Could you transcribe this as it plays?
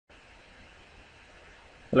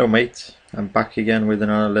Hello mate, I'm back again with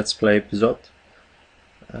another Let's Play episode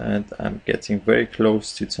and I'm getting very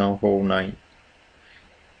close to Town Hall 9.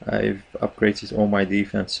 I've upgraded all my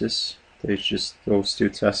defenses, there's just those two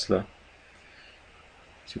Tesla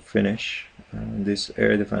to finish and this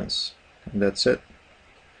air defense, and that's it,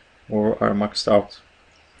 or are maxed out.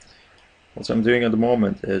 What I'm doing at the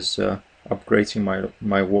moment is upgrading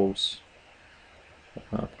my walls,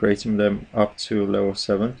 upgrading them up to level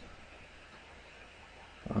 7,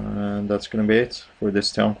 and that's gonna be it for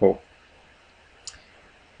this Town Hall.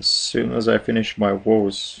 As soon as I finish my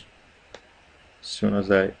walls, as soon as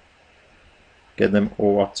I get them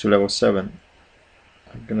all up to level 7,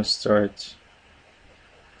 I'm gonna start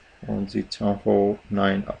on the Town Hall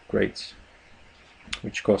 9 upgrade,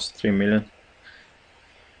 which costs 3 million.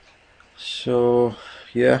 So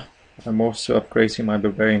yeah, I'm also upgrading my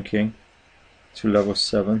Barbarian King to level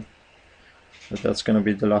 7, but that's gonna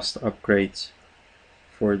be the last upgrade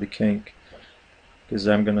for the King, because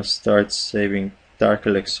I'm gonna start saving Dark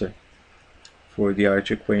Elixir for the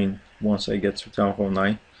Archer Queen once I get to Town Hall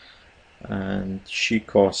 9, and she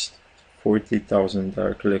costs 40,000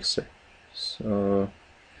 Dark Elixir, so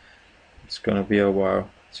it's gonna be a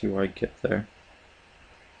while till I get there.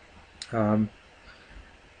 I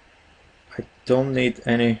don't need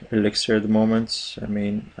any elixir at the moment. I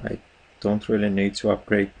mean, I don't really need to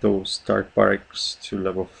upgrade those Dark Barracks to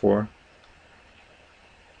level 4,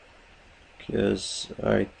 because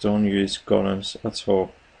I don't use golems at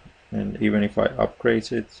all, and even if I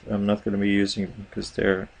upgrade it, I'm not going to be using them because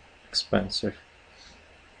they're expensive.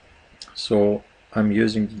 So I'm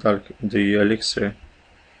using the elixir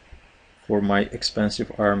for my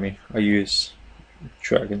expensive army. I use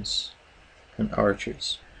dragons and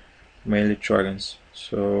archers, mainly dragons.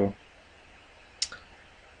 So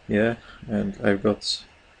yeah, and I've got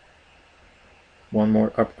one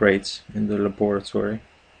more upgrade in the laboratory,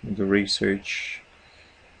 in the research.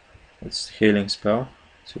 It's the healing spell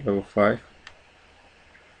to level 5,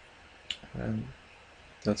 and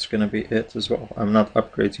that's gonna be it as well. I'm not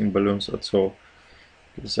upgrading balloons at all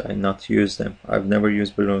because I not use them. I've never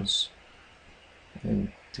used balloons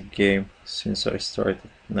in the game since I started,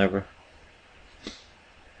 never.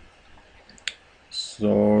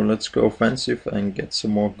 So let's go offensive and get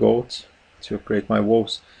some more gold to upgrade my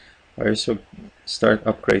walls. I also start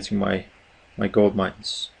upgrading my gold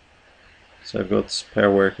mines. So I've got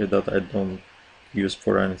spare worker that I don't use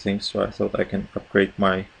for anything, so I thought I can upgrade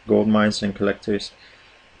my gold mines and collectors.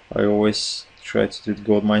 I always try to do the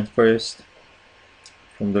gold mine first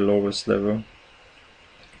from the lowest level,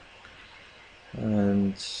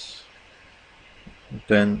 and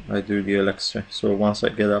then I do the elixir. So once I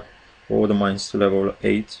get up all the mines to level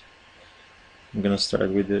 8, I'm gonna start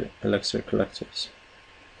with the elixir collectors.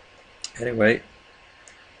 Anyway,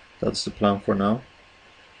 that's the plan for now.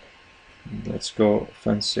 Let's go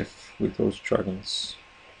offensive with those dragons.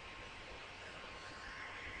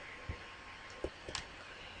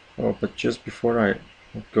 Oh, but just before I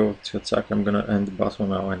go to attack, I'm gonna end the battle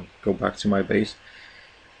now and go back to my base,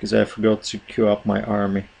 because I forgot to queue up my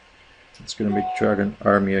army. It's gonna be dragon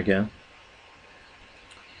army again.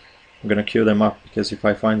 I'm gonna queue them up, because if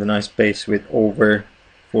I find a nice base with over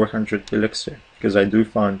 400 elixir, because I do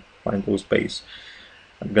find those base,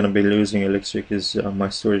 I'm gonna be losing elixir because my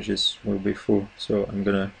storages will be full. So I'm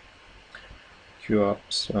gonna queue up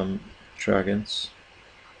some dragons,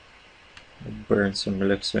 burn some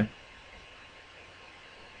elixir,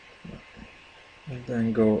 and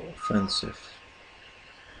then go offensive.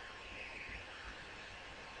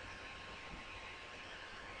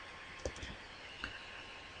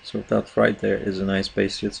 So that right there is a nice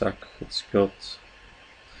base to attack. It's got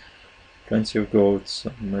plenty of gold,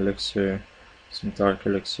 some elixir, some dark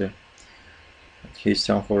elixir. He's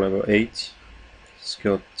down for level 8. He's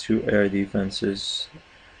got 2 air defenses,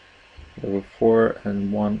 level 4,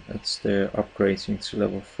 and 1 that's there upgrading to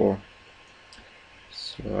level 4.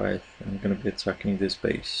 So I'm gonna be attacking this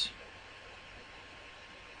base.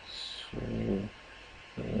 So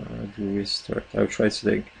do we start? I'll try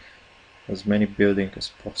to take as many buildings as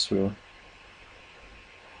possible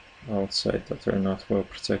outside that are not well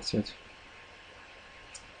protected.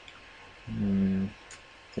 I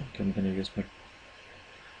think I'm gonna use my,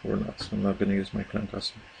 or not, I'm not gonna use my clan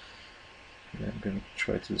castle. Yeah, I'm gonna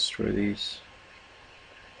try to destroy these.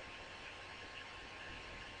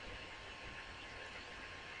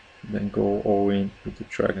 Then go all in with the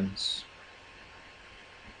dragons.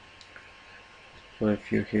 Put a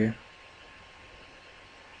few here.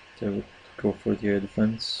 They would go for the air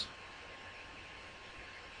defense.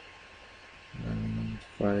 And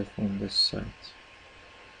 5 on this side.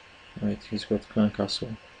 Right, he's got clan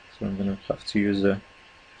castle, so I'm gonna have to use a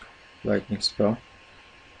lightning spell.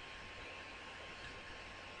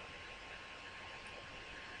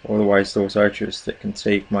 Otherwise those archers, they can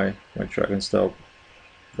take my dragon style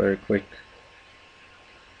very quick.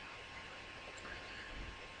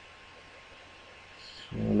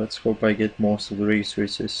 So let's hope I get most of the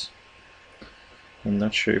resources. I'm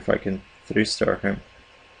not sure if I can 3-star him,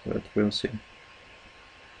 but we'll see.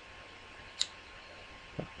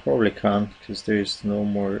 I probably can't, because there's no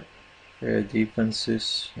more air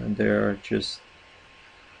defenses and there are just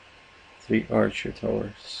 3 archer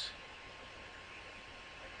towers.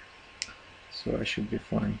 So I should be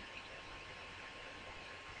fine.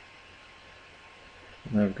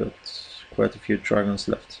 And I've got quite a few dragons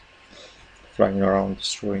left, flying around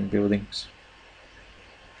destroying buildings.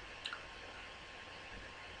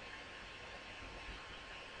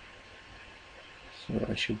 So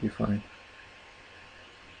I should be fine.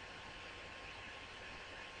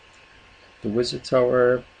 The wizard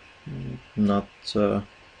tower, nothing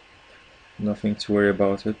to worry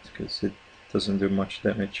about it, because it doesn't do much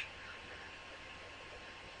damage.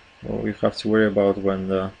 What we have to worry about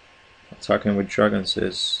when attacking with dragons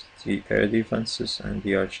is the air defenses and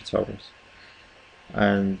the archer towers.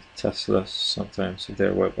 And Teslas sometimes, if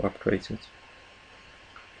they're well upgraded.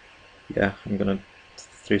 Yeah, I'm gonna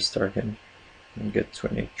 3-star him and get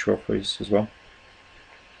 20 trophies as well.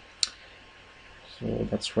 So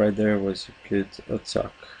that's right there, was a good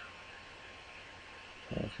attack.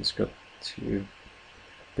 He's got 2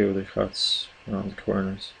 builder huts around the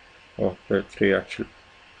corners. Oh, there are 3 actually.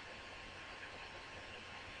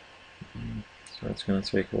 So it's gonna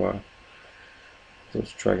take a while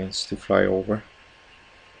those dragons to fly over,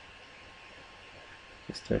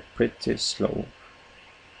 because they're pretty slow.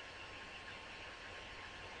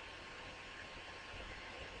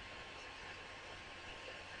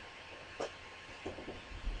 I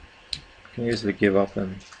can easily give up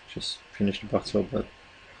and just finish the battle, but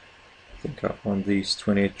I think I want these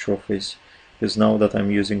 28 trophies, because now that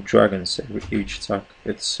I'm using dragons every each attack,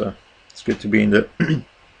 it's good to be in the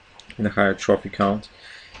in a higher trophy count,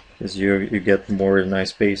 because you get more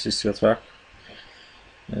nice bases to attack.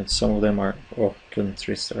 And some of them are, oh, couldn't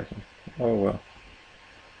 3-star him. Oh well,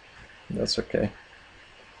 that's okay.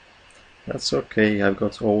 That's okay. I've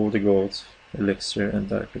got all the gold elixir and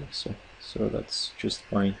dark elixir, so that's just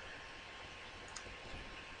fine.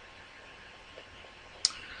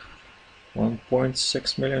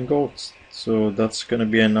 1.6 million gold, so that's gonna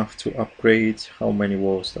be enough to upgrade how many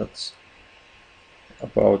walls? That's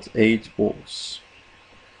about 8 walls.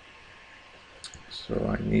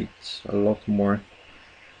 So I need a lot more.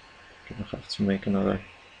 Gonna have to make another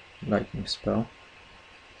lightning spell.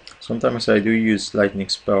 Sometimes I do use lightning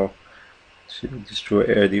spell to destroy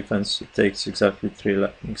air defense. It takes exactly 3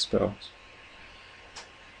 lightning spells.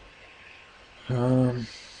 And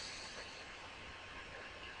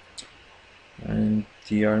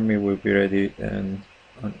the army will be ready in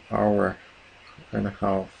an hour and a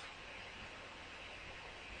half.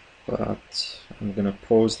 But I'm gonna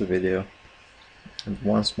pause the video, and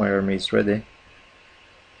once my army is ready,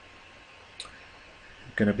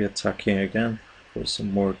 I'm gonna be attacking again for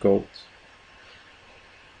some more gold.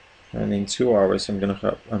 And in 2 hours I'm gonna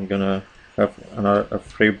have a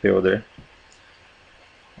free builder,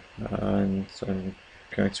 and I'm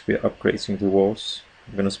going to be upgrading the walls.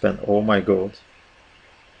 I'm gonna spend all my gold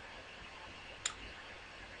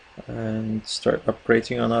and start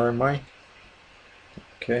upgrading another mine.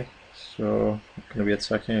 Okay, so I'm gonna be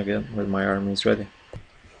attacking again when my army is ready.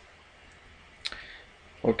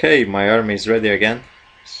 Okay, my army is ready again,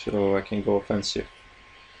 so I can go offensive.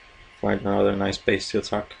 Find another nice base to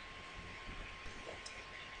attack.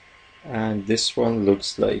 And this one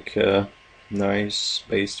looks like a nice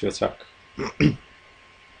base to attack.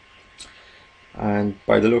 And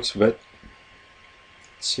by the looks of it,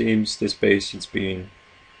 it seems this base has been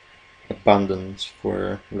abandoned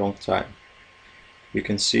for a long time. You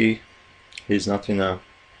can see he's not in a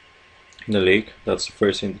league. That's the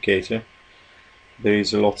first indicator. There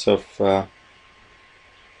is a lot of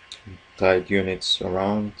died units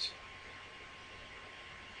around,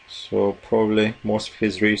 so probably most of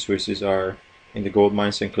his resources are in the gold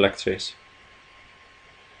mines and collectors.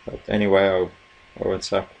 But anyway, I'll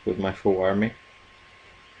attack with my full army,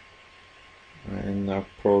 and I'll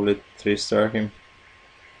probably 3-star him.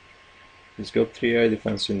 He's got 3 air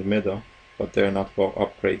defense in the middle, but they're not well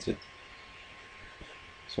upgraded.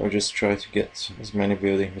 So I'll just try to get as many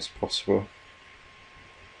buildings as possible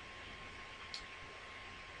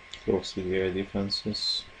close to the air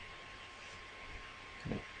defenses.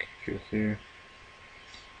 Like a few here.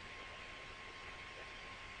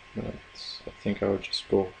 But I think I'll just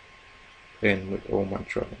go in with all my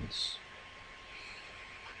dragons.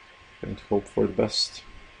 Going to hope for the best.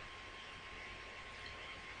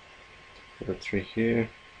 Put a 3 here,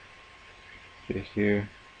 3 here,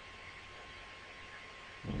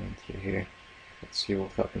 and 3 here. Let's see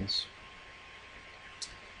what happens.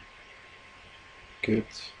 Good.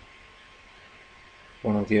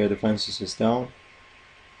 One of the air defenses is down.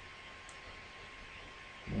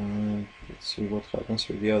 And let's see what happens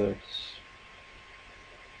with the others.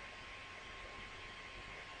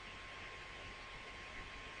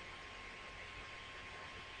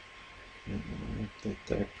 They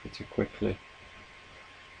die pretty quickly.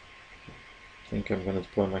 I think I'm going to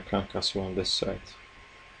deploy my clan castle on this side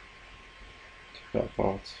to help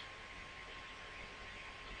out.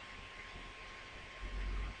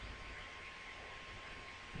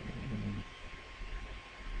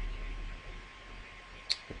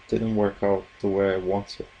 It didn't work out the way I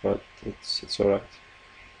wanted, but it's alright.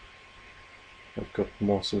 I've got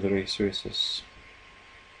most of the resources,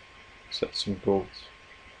 except some gold.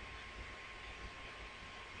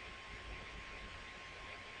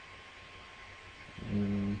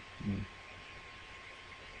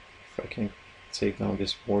 If I can take down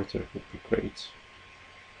this mortar, it would be great.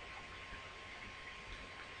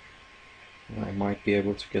 I might be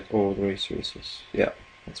able to get all the resources. Yeah,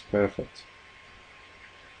 that's perfect.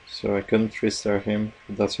 So I couldn't restart him,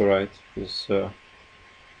 but that's alright, because I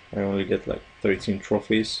only get like 13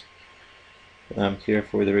 trophies. But I'm here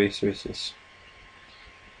for the resources.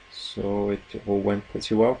 So it all went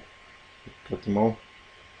pretty well. Got them all.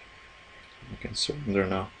 I can surrender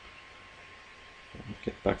now and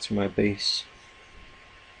get back to my base.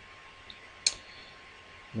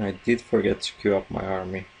 And I did forget to queue up my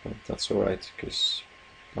army, but that's alright, because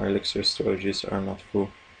my elixir storages are not full.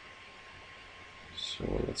 So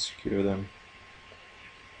let's queue them.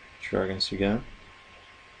 Dragons again.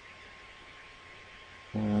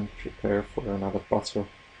 And prepare for another battle.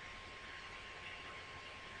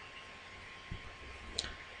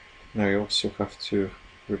 Now I also have to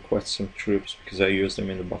request some troops because I use them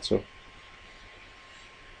in the battle.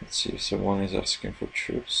 Let's see if someone is asking for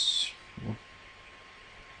troops.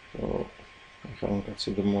 Oh, I haven't got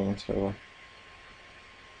to the moment, have I?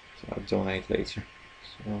 So I'll donate later.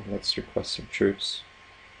 So let's request some troops.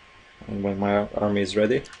 And when my army is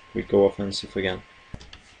ready, we go offensive again.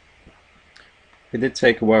 It did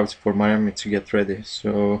take a while for my army to get ready,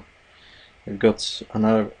 so I've got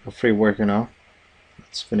another free worker now.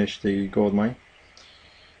 Let's finish the gold mine.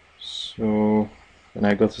 So, and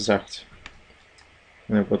I got zacked.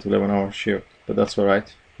 And I've got 11-hour shield, but that's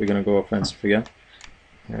alright. We're gonna go offensive again.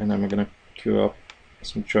 And I'm gonna queue up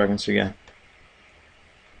some dragons again.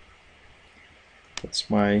 That's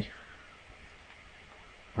my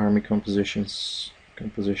army composition.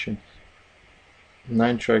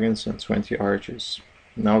 9 dragons and 20 archers.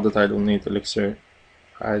 Now that I don't need elixir,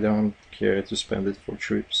 I don't care to spend it for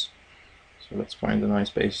troops. So let's find a nice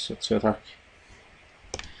base to attack.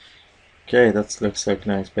 Okay, that looks like a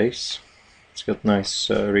nice base. It's got nice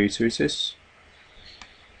resources.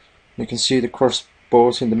 You can see the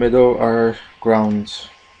crossbows in the middle are ground.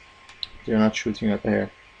 They're not shooting at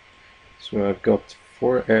air. So I've got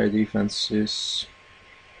 4 air defenses,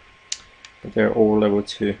 but they're all level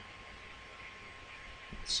 2.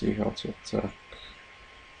 Let's see how to attack.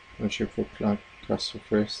 I'm not sure for clan castle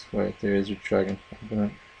first. Wait, there is a dragon.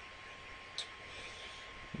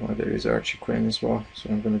 Oh, there is Archie Queen as well, so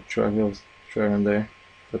I'm gonna try the dragon there.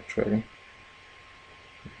 That dragon.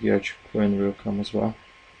 The Archie Queen will come as well.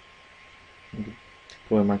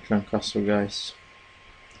 Deploy my clan castle guys.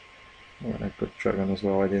 Oh, I got dragon as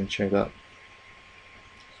well, I didn't check that.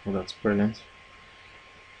 So that's brilliant.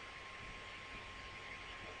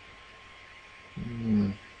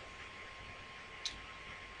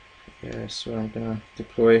 Yeah, so I'm gonna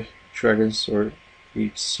deploy dragons or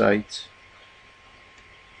each side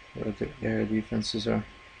where the air defenses are.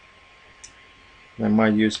 And I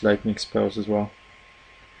might use lightning spells as well.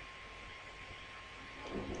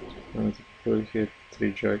 I'm going to deploy here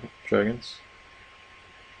 3 dragons.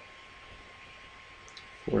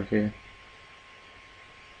 4 here.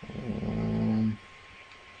 And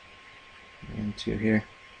 2 here.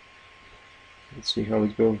 Let's see how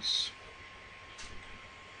it goes.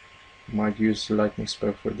 Might use the lightning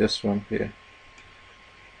spell for this one here.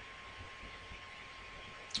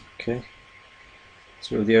 Okay,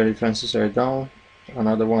 so the air defenses are down.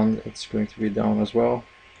 Another one it's going to be down as well.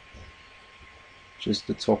 Just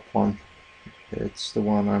the top one. It's the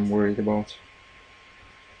one I'm worried about.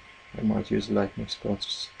 I might use the lightning spell to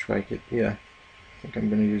strike it. Yeah, I think I'm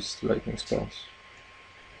going to use the lightning spells.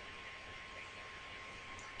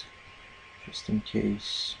 Just in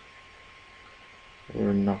case.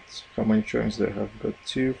 or not. How many dragons do I have? I've got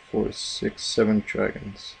 2, 4, 6, 7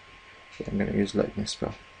 dragons. So I'm gonna use lightning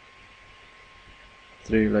spell.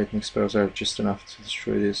 3 lightning spells are just enough to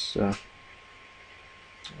destroy this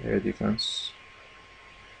air defense.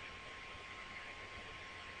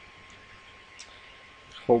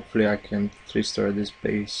 Hopefully I can 3-star this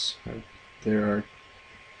base. There are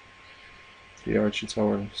 3 archer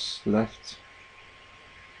towers left.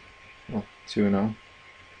 Oh, 2 now.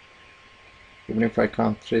 Even if I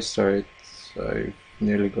can't 3-star it, I've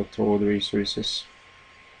nearly got all the resources.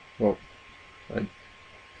 Well,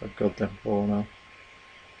 I've got them all now.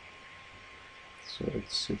 So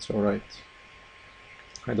it's alright.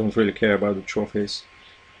 I don't really care about the trophies.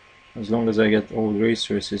 As long as I get all the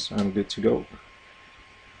resources, I'm good to go.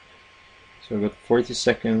 So I've got 40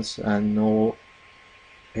 seconds and no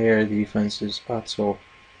air defenses at all.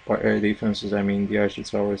 By air defenses I mean the archer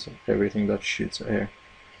towers and everything that shoots air.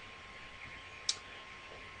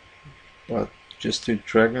 But just 2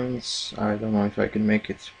 dragons, I don't know if I can make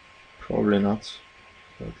it. Probably not.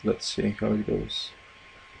 But let's see how it goes.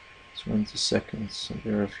 20 seconds and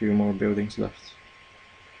there are a few more buildings left.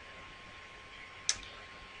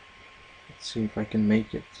 Let's see if I can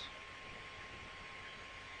make it.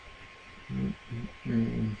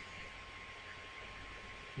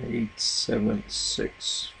 8, 7,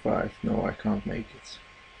 6, 5. No, I can't make it.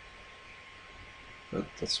 But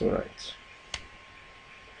that's alright.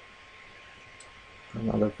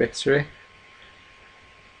 Another victory.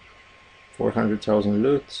 400,000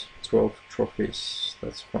 loot, 12 trophies.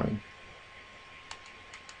 That's fine.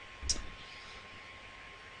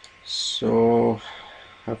 So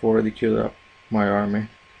I've already queued up my army.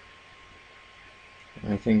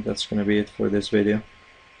 I think that's gonna be it for this video.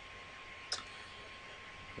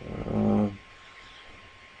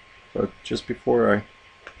 But just before I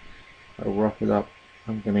wrap it up,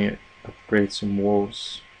 I'm gonna upgrade some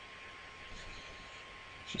walls.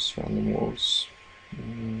 Just random walls.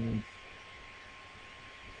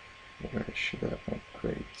 Where should I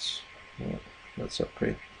upgrade? Well, let's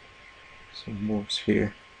upgrade some walls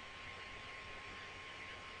here.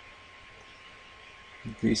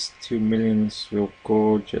 These 2 millions will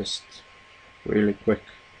go just really quick.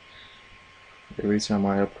 Every time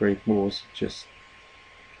I upgrade walls, just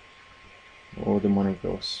all the money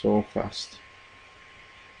goes so fast.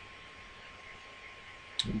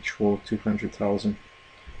 Each wall 200,000.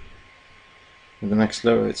 And the next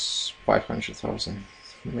level it's 500,000.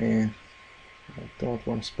 Man, I don't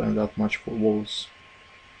want to spend that much for walls.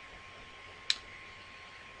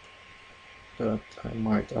 But I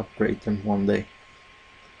might upgrade them one day.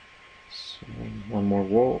 So one more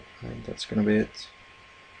wall and that's gonna be it.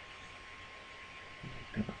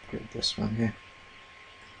 I'm gonna upgrade this one here.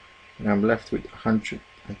 And I'm left with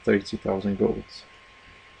 130,000 gold.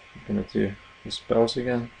 I'm gonna do the spells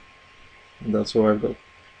again. And that's all I've got.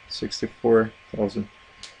 64,000.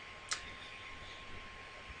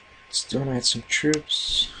 Let's donate some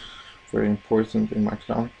troops. Very important in my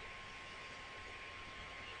clan.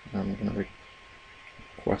 I'm gonna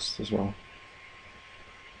request as well.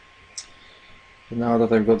 But now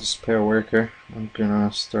that I've got a spare worker, I'm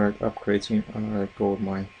gonna start upgrading another gold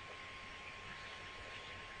mine.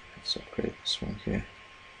 Let's upgrade this one here.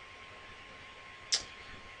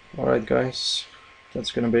 Alright guys,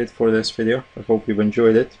 that's gonna be it for this video. I hope you've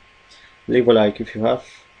enjoyed it. Leave a like if you have.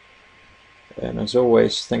 And as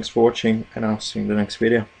always, thanks for watching and I'll see you in the next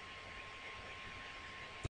video.